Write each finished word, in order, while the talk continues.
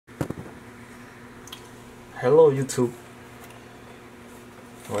Hello YouTube.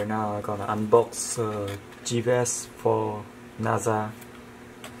 Right now I'm gonna unbox GPS for NAZA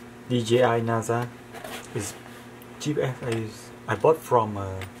DJI NAZA. Is GPS I bought from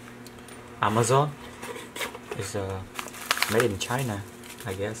Amazon. It's made in China,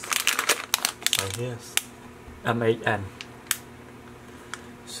 I guess. Right here, M8N.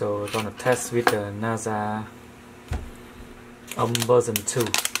 So we're gonna test with the NAZA version 2.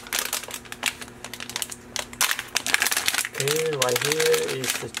 Okay, right here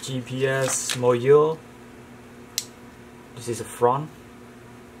is the GPS module. This is the front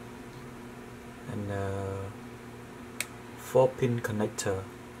and 4-pin connector.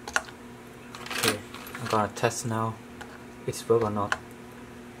 Okay, I'm gonna test now. It's work or not.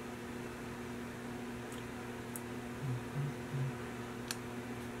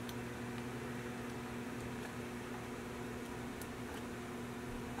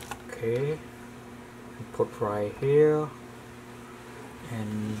 Okay, put right here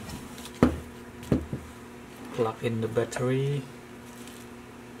and plug in the battery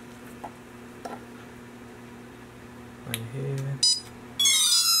right here.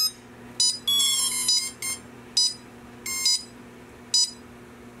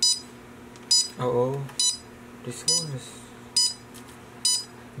 Oh, this one is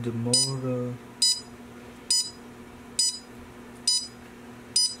the motor.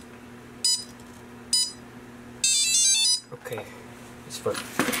 Okay, it's working.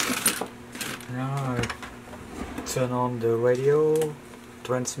 Now I turn on the radio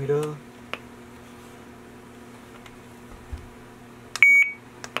transmitter.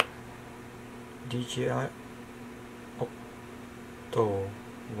 DJI Auto.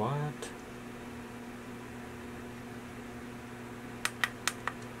 What?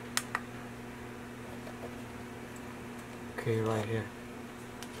 Okay, right here.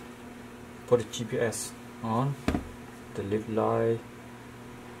 Put the GPS on. The lip light.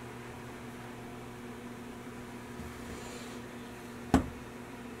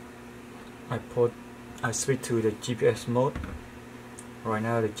 I switch to the GPS mode. Right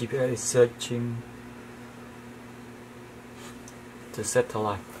now the GPS is searching the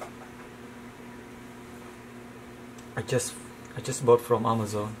satellite. I just bought from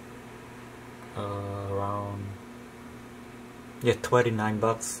Amazon around 29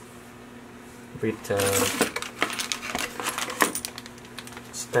 bucks with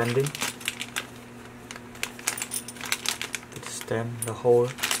standing with stand, the whole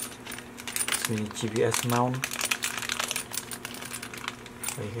mini GPS mount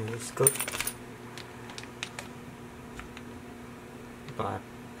right here is good, but I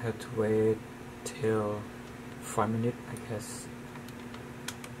have to wait till 5 minutes, I guess.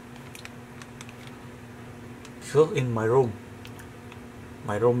 So in my room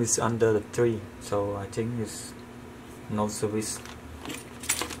is under the tree, so I think it's no service.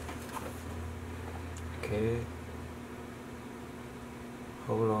 Okay,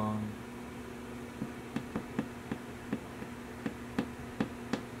 hold on.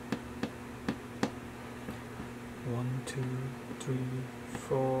 One, 2, 3,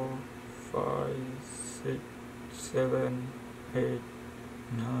 4, 5, 6, 7, 8,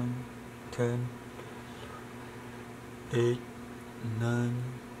 9, 10, 8, 9,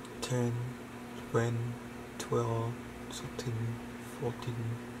 10, 11, 12, 13, 14,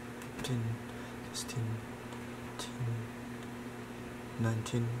 15, 16, 18,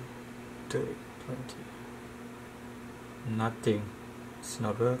 19, 20, 20. Nothing. It's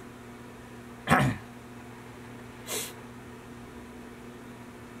not work.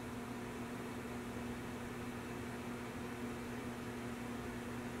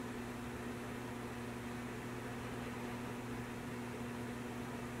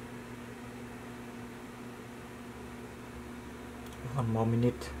 One more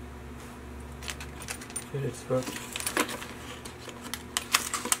minute. Here it's work.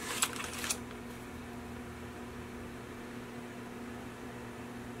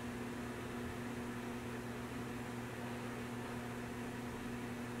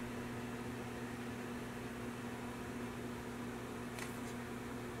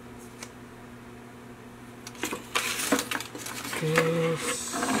 Okay.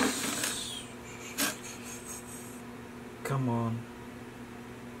 Come on.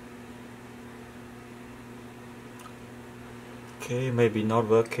 Okay, maybe not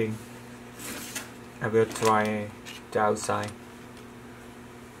working. I will try the outside.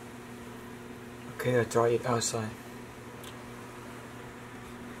 Okay, I try it outside.